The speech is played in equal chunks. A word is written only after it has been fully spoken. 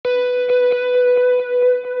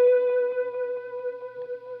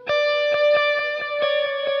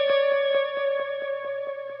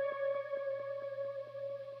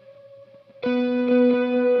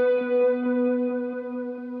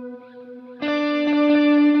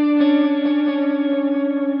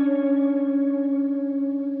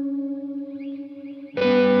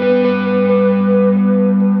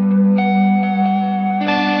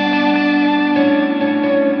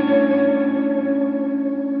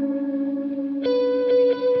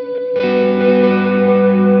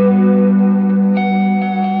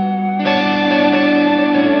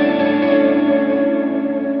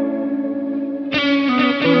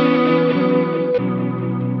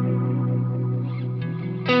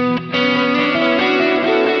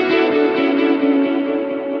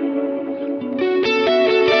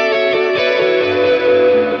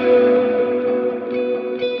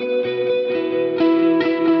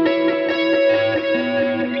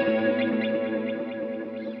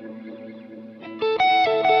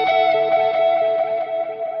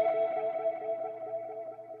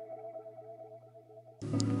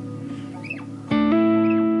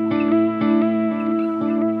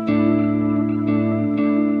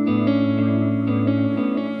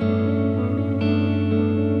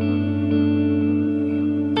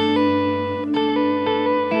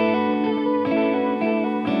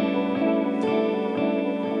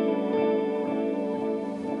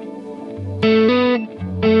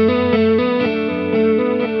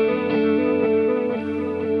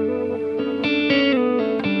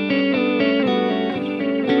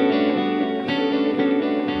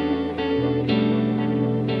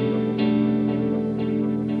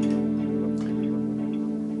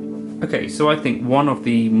Okay, so I think one of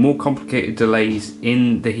the more complicated delays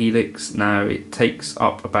in the Helix, now it takes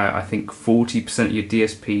up about, I think, 40% of your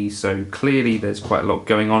DSP, so clearly there's quite a lot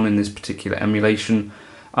going on in this particular emulation.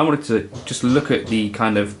 I wanted to just look at the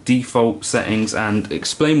kind of default settings and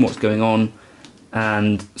explain what's going on.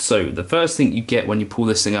 And so the first thing you get when you pull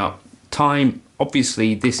this thing up, time,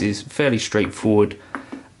 obviously this is fairly straightforward.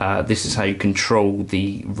 This is how you control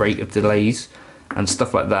the rate of delays and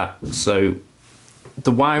stuff like that. So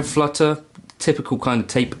the wire flutter, typical kind of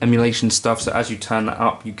tape emulation stuff, so as you turn that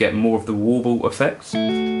up you get more of the warble effects.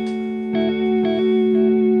 And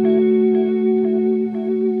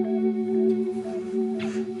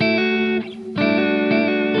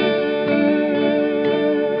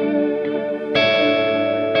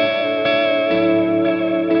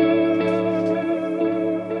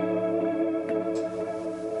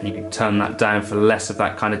you can turn that down for less of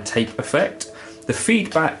that kind of tape effect. The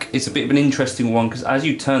feedback is a bit of an interesting one because as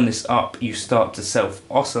you turn this up you start to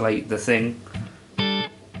self-oscillate the thing.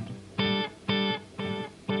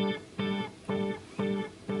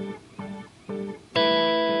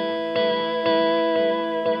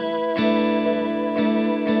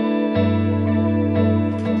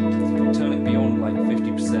 Turn it beyond like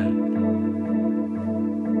 50%.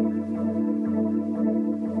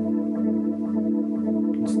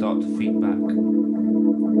 You can start to feedback.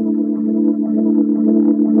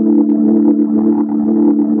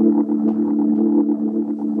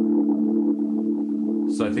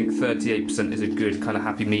 So I think 38% is a good kind of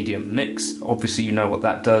happy medium mix. Obviously you know what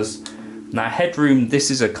that does. Now headroom,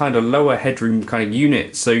 this is a kind of lower headroom kind of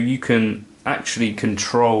unit, so you can actually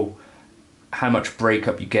control how much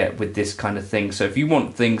breakup you get with this kind of thing. So if you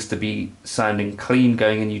want things to be sounding clean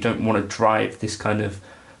going and you don't want to drive this kind of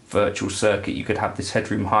virtual circuit, you could have this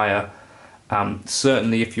headroom higher.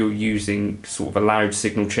 Certainly if you're using sort of a loud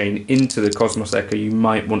signal chain into the Cosmos Echo, you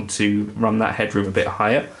might want to run that headroom a bit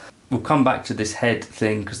higher. We'll come back to this head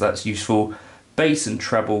thing because that's useful. Bass and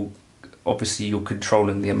treble, obviously you're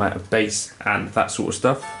controlling the amount of bass and that sort of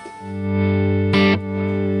stuff. On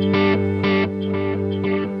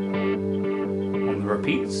the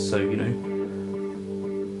repeats, so you know.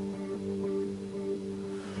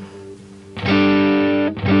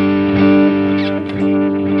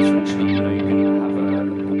 Essentially, you know, you can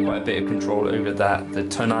have quite a bit of control over that, the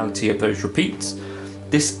tonality of those repeats.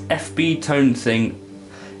 This FB tone thing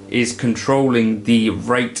is controlling the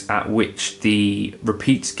rate at which the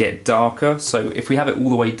repeats get darker. So if we have it all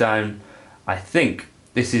the way down, I think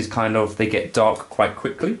this is kind of, they get dark quite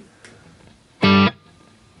quickly.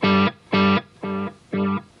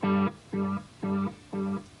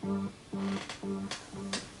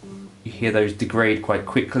 You hear those degrade quite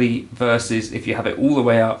quickly, versus if you have it all the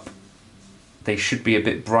way up, they should be a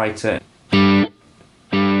bit brighter.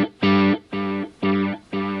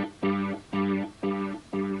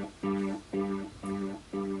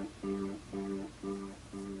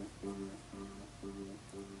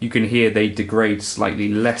 You can hear they degrade slightly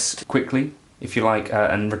less quickly, if you like,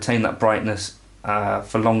 and retain that brightness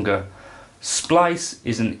for longer. Splice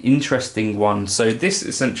is an interesting one. So this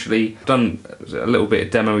essentially, I've done a little bit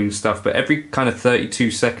of demoing stuff, but every kind of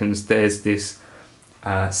 32 seconds there's this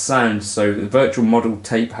sound. So the virtual model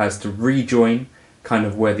tape has to rejoin kind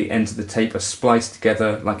of where the ends of the tape are spliced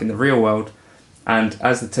together like in the real world, and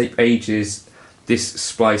as the tape ages this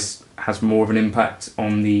splice has more of an impact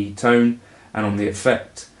on the tone and on the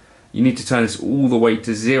effect. You need to turn this all the way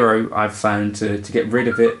to 0, I've found, to get rid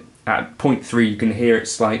of it. At 0.3 you can hear it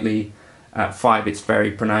slightly, at 5 it's very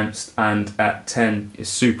pronounced, and at 10 it's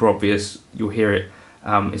super obvious, you'll hear it.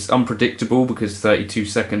 It's unpredictable because 32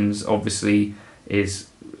 seconds obviously is,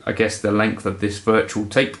 I guess, the length of this virtual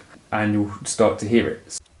tape, and you'll start to hear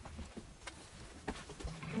it.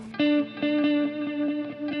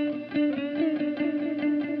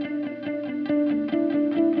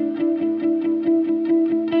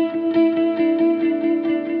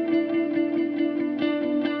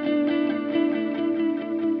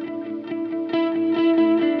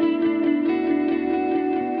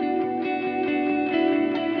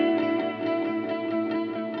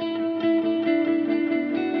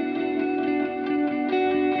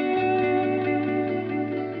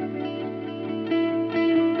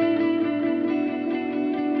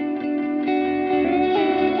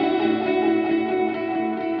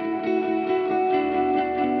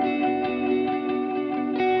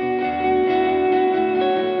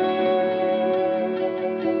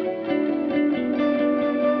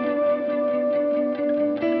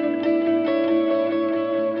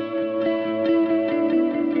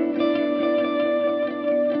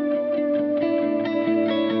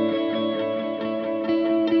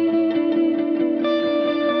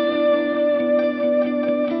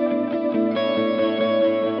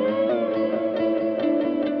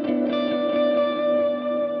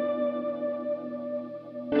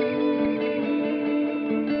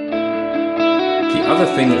 other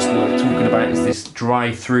thing that's worth talking about is this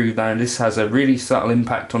dry through. Now this has a really subtle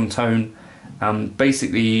impact on tone.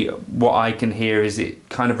 Basically what I can hear is it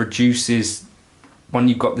kind of reduces when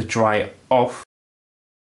you've got the dry off.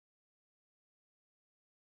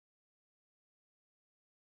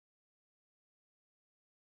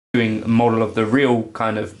 Doing a model of the real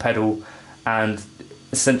kind of pedal, and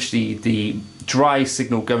essentially the dry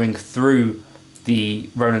signal going through the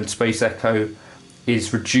Roland Space Echo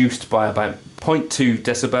is reduced by about 0.2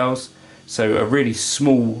 decibels, so a really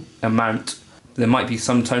small amount. There might be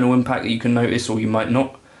some tonal impact that you can notice, or you might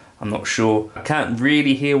not, I'm not sure. I can't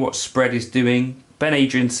really hear what spread is doing. Ben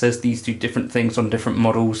Adrian says these do different things on different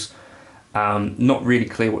models. Not really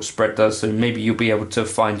clear what spread does, so maybe you'll be able to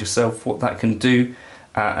find yourself what that can do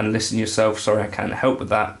and listen yourself. Sorry, I can't help with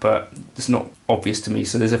that, but it's not obvious to me.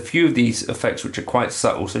 So there's a few of these effects which are quite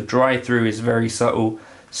subtle. So dry through is very subtle,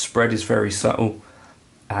 spread is very subtle.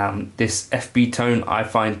 This FB tone I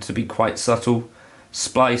find to be quite subtle.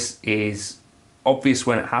 Splice is obvious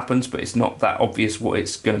when it happens, but it's not that obvious what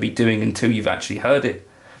it's going to be doing until you've actually heard it.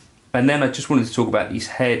 And then I just wanted to talk about these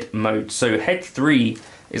head modes. So head 3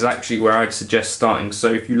 is actually where I'd suggest starting.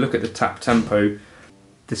 So if you look at the tap tempo,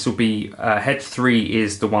 this will be head 3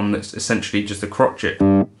 is the one that's essentially just a crotchet.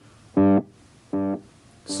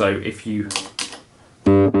 So if you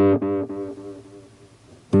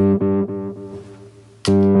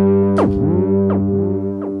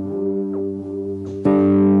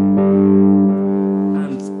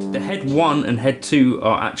head 1 and head 2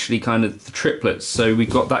 are actually kind of the triplets. So we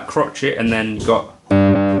got that crotchet, and then you got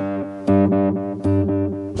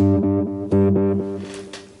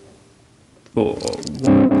four,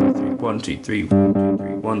 1 2 3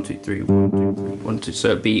 1 2 3 1 2 3 1 2 3 1 2. So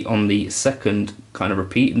it'd be on the second kind of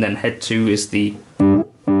repeat, and then head 2 is the 4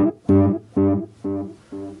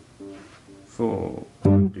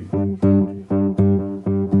 1 2 3.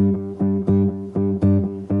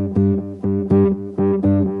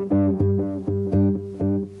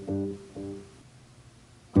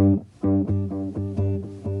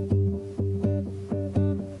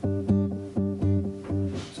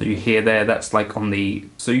 So you hear there, that's like on the,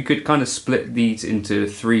 so you could kind of split these into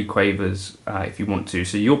 3 quavers if you want to.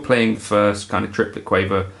 So you're playing the first kind of triplet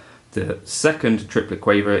quaver, the second triplet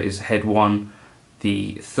quaver is head 1,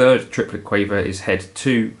 the third triplet quaver is head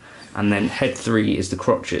 2, and then head 3 is the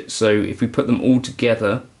crotchet. So if we put them all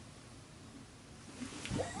together,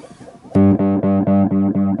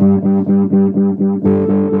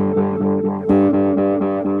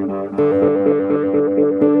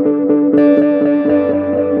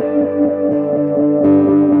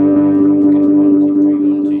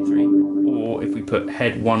 put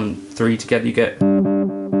head 1 and 3 together, you get.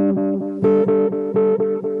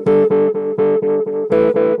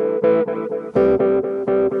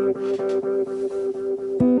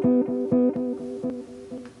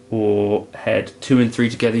 Or head 2 and 3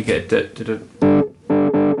 together, you get.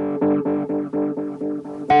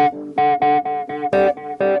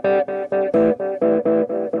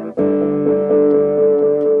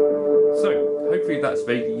 That's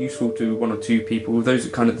very useful to 1 or 2 people. Those are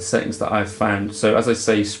kind of the settings that I've found. So as I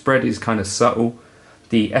say, spread is kind of subtle.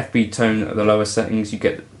 The FB tone at the lower settings, you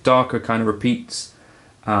get darker kind of repeats.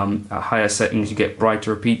 At higher settings, you get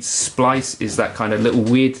brighter repeats. Splice is that kind of little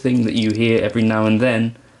weird thing that you hear every now and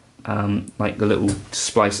then, like the little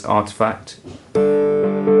splice artifact. Like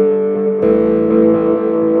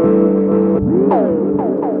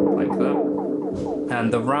that.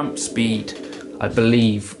 And the ramp speed, I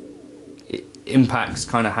believe, impacts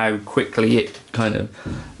kind of how quickly it kind of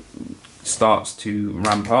starts to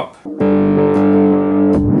ramp up. You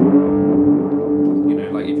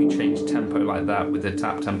know, like if you change tempo like that with the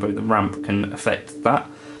tap tempo, the ramp can affect that.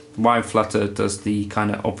 Wild Flutter does the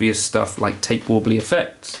kind of obvious stuff like tape warbly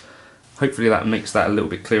effects. Hopefully that makes that a little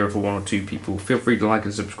bit clearer for 1 or 2 people. Feel free to like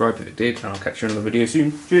and subscribe if it did, and I'll catch you in another video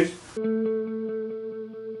soon. Cheers!